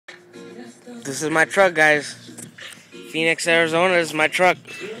This is my truck, guys. Phoenix, Arizona. This is my truck.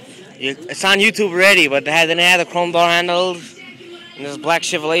 It's on YouTube already, but they didn't have the chrome door handles and this black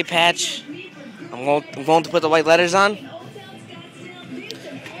Chevrolet patch. I'm going to put the white letters on.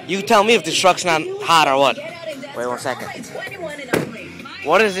 You tell me if this truck's not hot or what. Wait 1 second.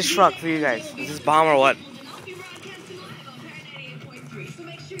 What is this truck for you guys? Is this bomb or what?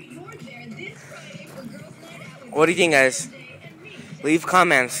 What do you think, guys? Leave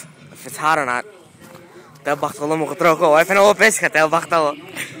comments if it's hot or not. Let's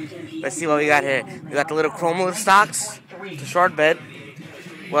see what we got here. We got the little chrome stocks, the short bed.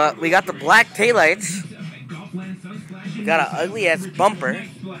 Well, we got the black taillights. We got an ugly ass bumper.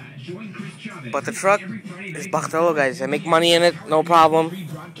 But the truck is bachtelo, guys. I make money in it, no problem.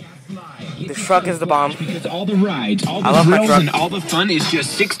 This truck is the bomb. Because all the rides, all the thrills, and all the fun is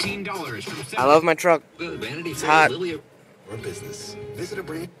just $16. I love my truck. It's hot. Or business. Visit a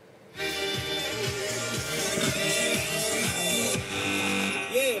brand.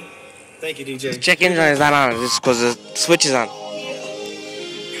 Yeah. Thank you, DJ. The check engine is not on. It's because the switch is on.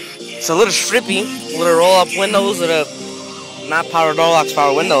 It's a little strippy. Little roll-up windows with a not power door locks,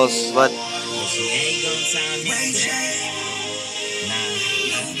 power windows, but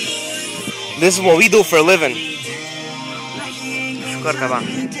this is what we do for a living.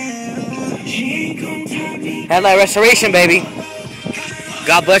 Headlight restoration, baby.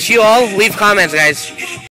 God bless you all. Leave comments, guys.